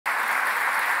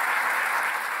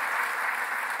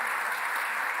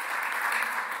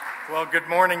Well, good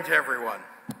morning to everyone.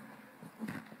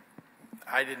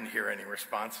 I didn't hear any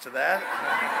response to that.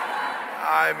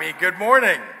 I mean, good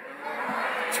morning.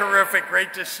 Terrific,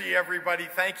 great to see everybody.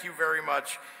 Thank you very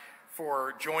much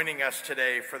for joining us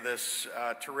today for this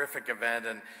terrific event.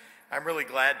 And I'm really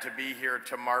glad to be here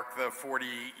to mark the 40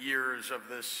 years of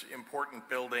this important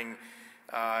building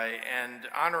and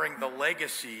honoring the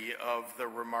legacy of the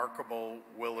remarkable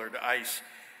Willard Ice.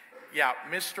 Yeah,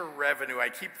 Mr. Revenue. I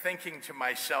keep thinking to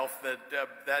myself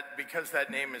that because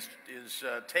that name is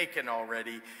taken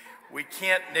already, we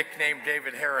can't nickname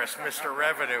David Harris Mr.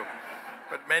 Revenue.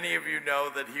 But many of you know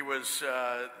that he was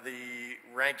the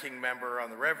ranking member on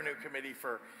the Revenue Committee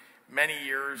for many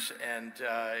years and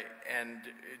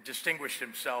distinguished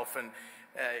himself. And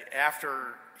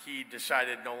after he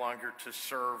decided no longer to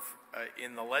serve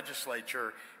in the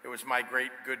legislature, it was my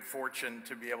great good fortune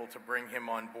to be able to bring him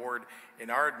on board in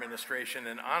our administration.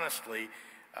 And honestly,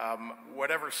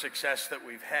 whatever success that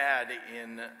we've had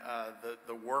in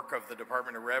the work of the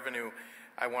Department of Revenue,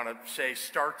 I want to say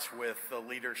starts with the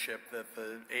leadership that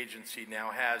the agency now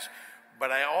has.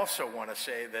 But I also want to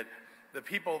say that the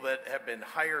people that have been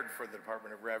hired for the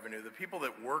Department of Revenue, the people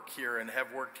that work here and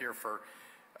have worked here for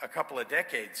a couple of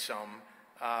decades, some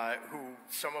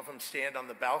of them stand on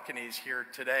the balconies here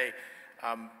today.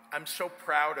 I'm so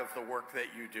proud of the work that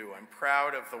you do. I'm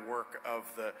proud of the work of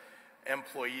the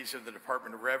employees of the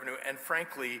Department of Revenue and,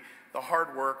 frankly, the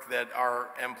hard work that our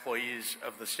employees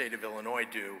of the state of Illinois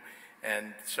do.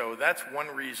 And so that's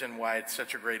one reason why it's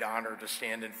such a great honor to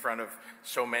stand in front of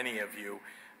so many of you.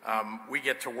 We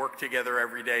get to work together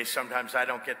every day. Sometimes I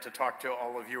don't get to talk to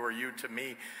all of you or you to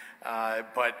me,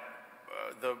 but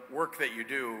the work that you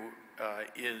do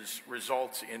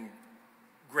results in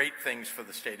great things for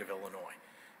the state of Illinois.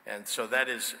 And so that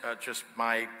is just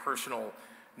my personal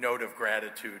note of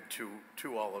gratitude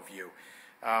to all of you.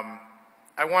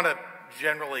 I want to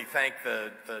generally thank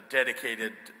the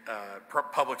dedicated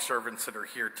public servants that are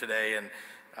here today. And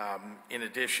in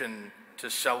addition to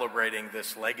celebrating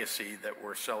this legacy that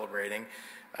we're celebrating,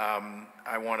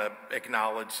 I want to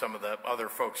acknowledge some of the other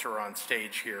folks who are on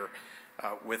stage here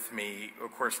with me.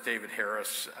 Of course, David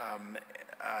Harris,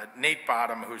 Nate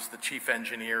Bottom, who's the chief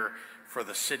engineer for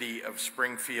the city of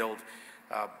Springfield,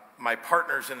 my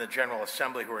partners in the General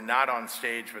Assembly who are not on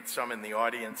stage, but some in the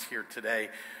audience here today.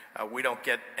 We don't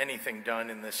get anything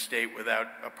done in this state without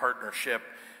a partnership,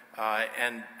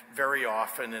 and very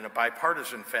often in a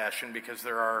bipartisan fashion, because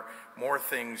there are more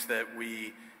things that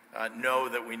we know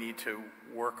that we need to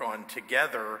work on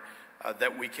together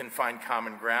that we can find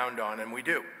common ground on, and we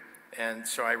do. And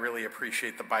so I really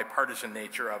appreciate the bipartisan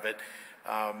nature of it,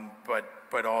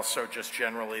 but also just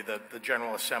generally the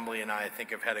General Assembly and I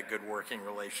think have had a good working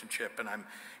relationship, and I'm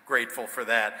grateful for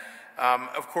that.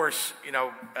 Of course, you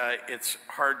know, it's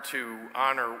hard to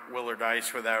honor Willard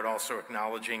Ice without also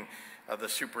acknowledging the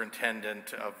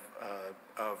superintendent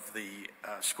of the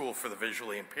School for the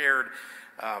Visually Impaired,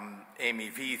 Amy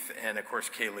Veith, and of course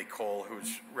Kaylee Cole,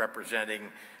 who's representing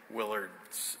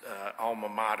Willard's alma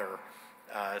mater,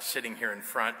 sitting here in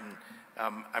front.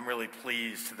 And I'm really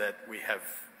pleased that we have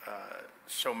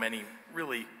so many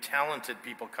really talented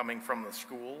people coming from the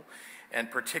school, and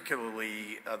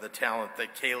particularly the talent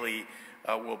that Kaylee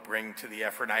will bring to the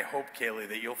effort. And I hope, Kaylee,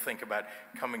 that you'll think about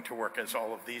coming to work as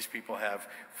all of these people have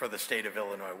for the state of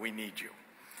Illinois. We need you.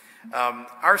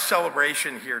 Our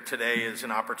celebration here today is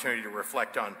an opportunity to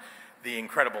reflect on the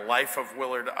incredible life of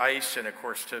Willard Ice and, of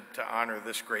course, to honor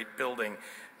this great building.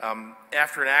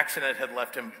 After an accident had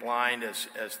left him blind,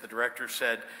 as the director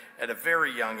said, at a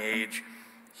very young age,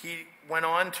 he went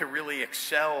on to really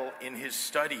excel in his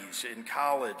studies in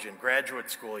college and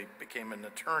graduate school. He became an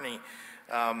attorney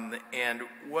and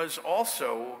was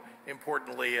also,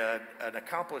 importantly, an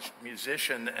accomplished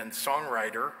musician and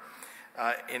songwriter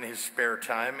in his spare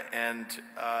time, and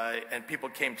people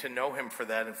came to know him for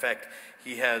that. In fact,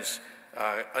 he has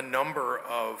a number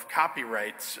of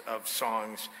copyrights of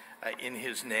songs in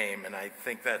his name, and I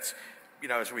think that's, you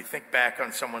know, as we think back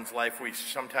on someone's life, we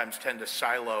sometimes tend to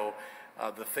silo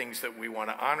the things that we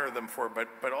want to honor them for,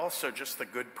 but also just the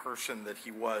good person that he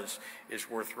was is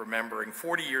worth remembering.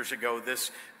 40 years ago,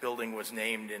 this building was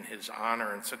named in his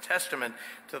honor, and it's a testament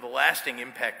to the lasting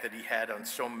impact that he had on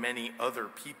so many other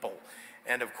people,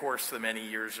 and of course the many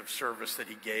years of service that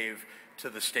he gave to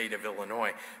the state of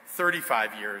Illinois.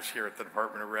 35 years here at the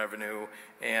Department of Revenue,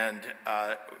 and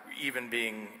even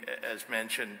being, as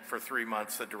mentioned, for 3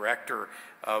 months the director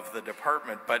of the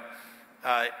department. But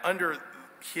under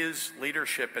his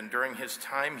leadership and during his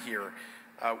time here,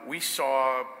 we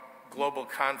saw global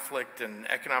conflict and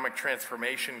economic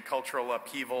transformation, cultural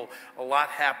upheaval. A lot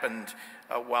happened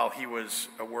while he was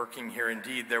working here.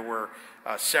 Indeed, there were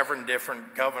 7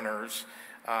 different governors.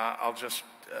 I'll just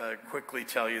quickly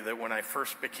tell you that when I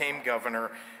first became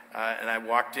governor and I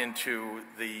walked into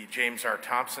the James R.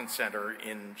 Thompson Center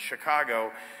in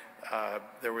Chicago,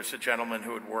 there was a gentleman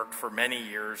who had worked for many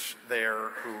years there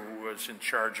who was in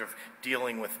charge of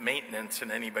dealing with maintenance,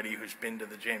 and anybody who's been to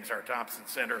the James R. Thompson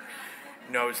Center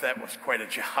knows that was quite a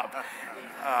job.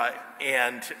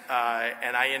 And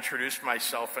I introduced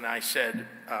myself and I said,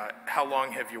 how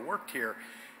long have you worked here?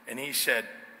 And he said,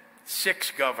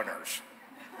 6 governors.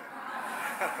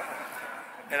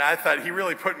 And I thought, he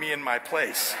really put me in my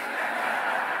place.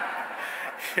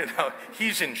 You know,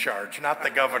 he's in charge, not the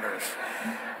governors.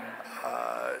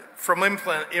 From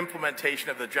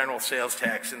implementation of the general sales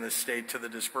tax in this state to the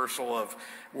dispersal of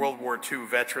World War II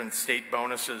veteran state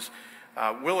bonuses,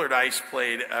 Willard Ice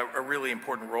played a really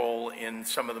important role in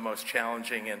some of the most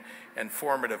challenging and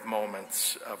formative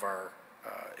moments of our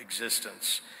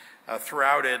existence.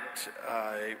 Throughout it,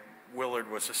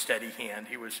 Willard was a steady hand.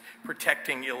 He was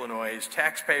protecting Illinois'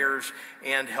 taxpayers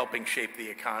and helping shape the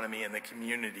economy and the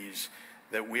communities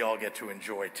that we all get to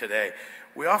enjoy today.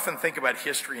 We often think about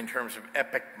history in terms of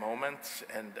epic moments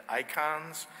and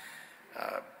icons,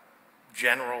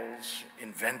 generals,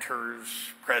 inventors,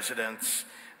 presidents,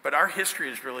 but our history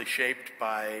is really shaped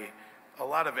by a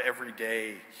lot of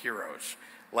everyday heroes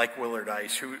like Willard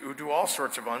Ice, who do all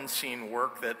sorts of unseen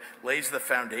work that lays the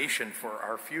foundation for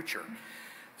our future.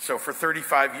 So for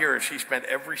 35 years, he spent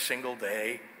every single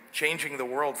day changing the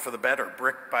world for the better,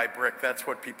 brick by brick. That's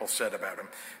what people said about him,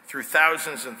 through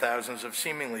thousands and thousands of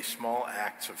seemingly small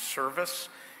acts of service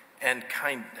and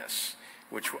kindness,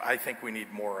 which I think we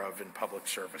need more of in public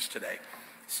service today.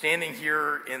 Standing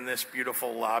here in this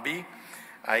beautiful lobby,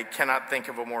 I cannot think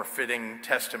of a more fitting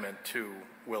testament to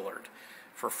Willard.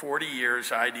 For 40 years,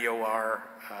 IDOR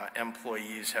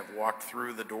employees have walked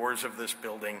through the doors of this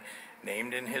building,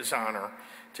 named in his honor,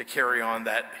 to carry on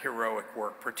that heroic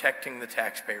work, protecting the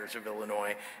taxpayers of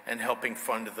Illinois and helping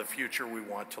fund the future we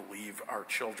want to leave our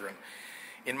children.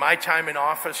 In my time in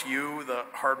office, you, the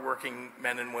hardworking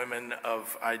men and women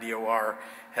of IDOR,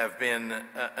 have been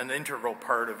an integral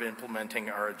part of implementing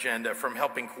our agenda, from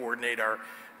helping coordinate our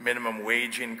minimum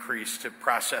wage increase to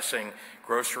processing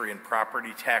grocery and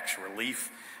property tax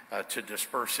relief, to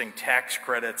dispersing tax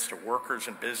credits to workers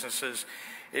and businesses.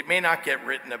 It may not get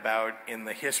written about in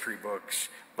the history books,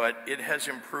 but it has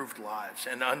improved lives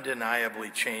and undeniably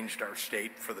changed our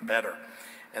state for the better.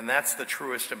 And that's the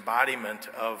truest embodiment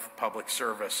of public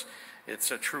service.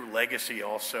 It's a true legacy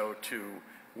also to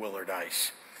Willard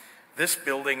Ice. This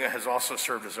building has also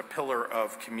served as a pillar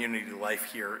of community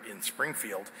life here in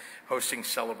Springfield, hosting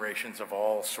celebrations of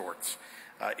all sorts.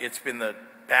 It's been the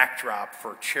backdrop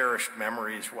for cherished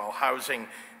memories while housing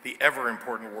the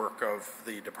ever-important work of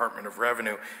the Department of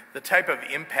Revenue, the type of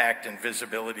impact and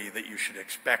visibility that you should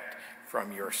expect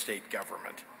from your state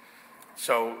government.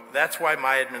 So that's why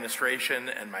my administration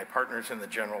and my partners in the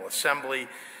General Assembly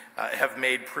have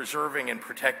made preserving and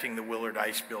protecting the Willard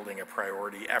Ice building a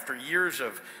priority. After years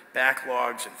of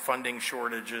backlogs and funding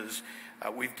shortages,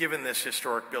 we've given this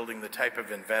historic building the type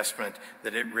of investment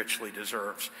that it richly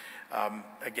deserves.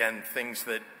 Again, things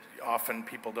that often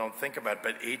people don't think about,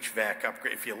 but HVAC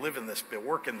upgrade. If you live in this,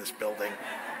 work in this building,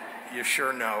 you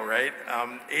sure know, right?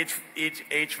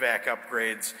 HVAC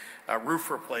upgrades,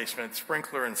 roof replacements,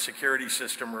 sprinkler and security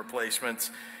system replacements.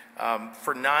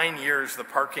 For 9 years, the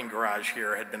parking garage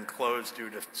here had been closed due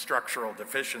to structural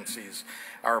deficiencies.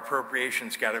 Our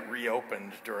appropriations got it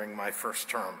reopened during my first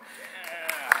term.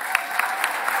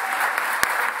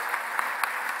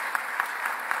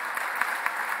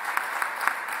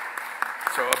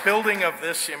 So a building of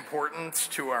this importance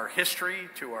to our history,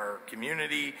 to our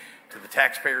community, to the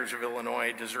taxpayers of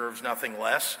Illinois deserves nothing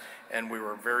less, and we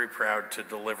were very proud to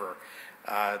deliver.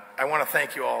 I want to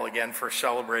thank you all again for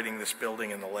celebrating this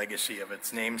building and the legacy of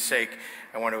its namesake.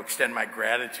 I want to extend my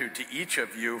gratitude to each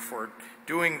of you for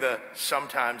doing the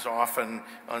sometimes often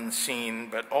unseen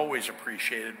but always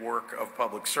appreciated work of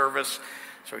public service.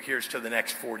 So here's to the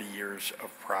next 40 years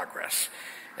of progress.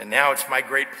 And now it's my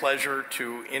great pleasure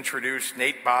to introduce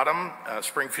Nate Bottom,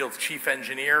 Springfield's chief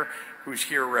engineer, who's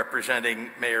here representing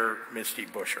Mayor Misty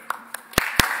Buscher.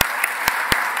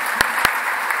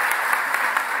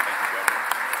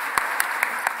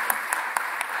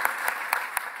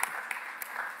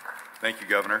 Thank you,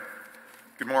 Governor.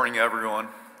 Good morning, everyone.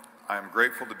 I am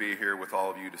grateful to be here with all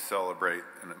of you to celebrate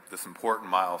this important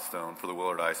milestone for the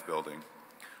Willard Ice Building.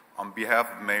 On behalf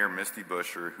of Mayor Misty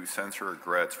Buscher, who sends her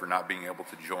regrets for not being able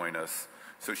to join us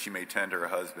so she may tend to her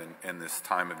husband in this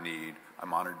time of need,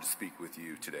 I'm honored to speak with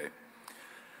you today.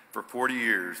 For 40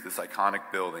 years, this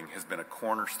iconic building has been a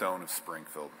cornerstone of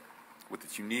Springfield. With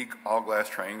its unique all-glass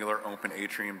triangular open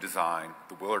atrium design,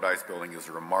 the Willard Ice Building is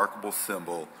a remarkable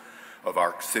symbol of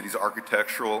our city's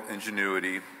architectural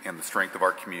ingenuity and the strength of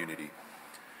our community.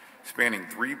 Spanning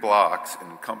 3 blocks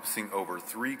and encompassing over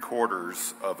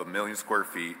 3/4 of a million square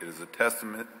feet, it is a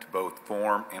testament to both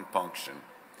form and function.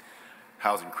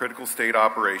 Housing critical state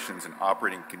operations and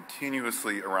operating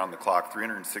continuously around the clock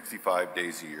 365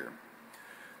 days a year.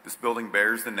 This building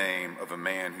bears the name of a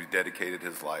man who dedicated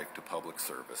his life to public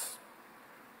service.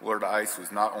 Willard Ice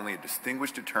was not only a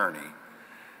distinguished attorney,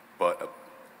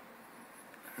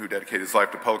 who dedicated his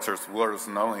life to public service. Willard was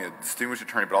not only a distinguished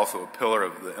attorney, but also a pillar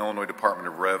of the Illinois Department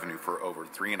of Revenue for over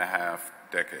 3.5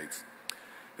 decades.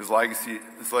 His legacy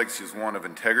is one of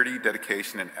integrity,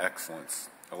 dedication, and excellence,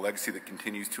 a legacy that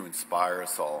continues to inspire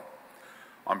us all.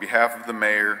 On behalf of the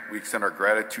mayor, we extend our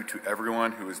gratitude to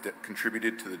everyone who has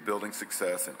contributed to the building's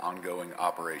success and ongoing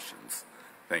operations.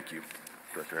 Thank you,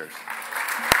 Director Harris.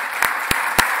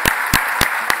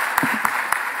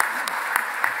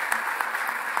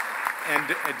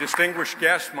 And distinguished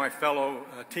guests, my fellow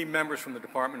team members from the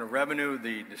Department of Revenue,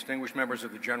 the distinguished members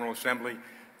of the General Assembly,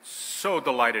 so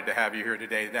delighted to have you here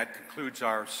today. That concludes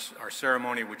our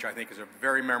ceremony, which I think is a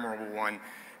very memorable one.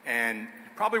 And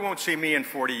you probably won't see me in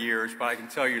 40 years, but I can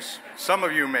tell you some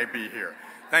of you may be here.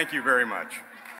 Thank you very much.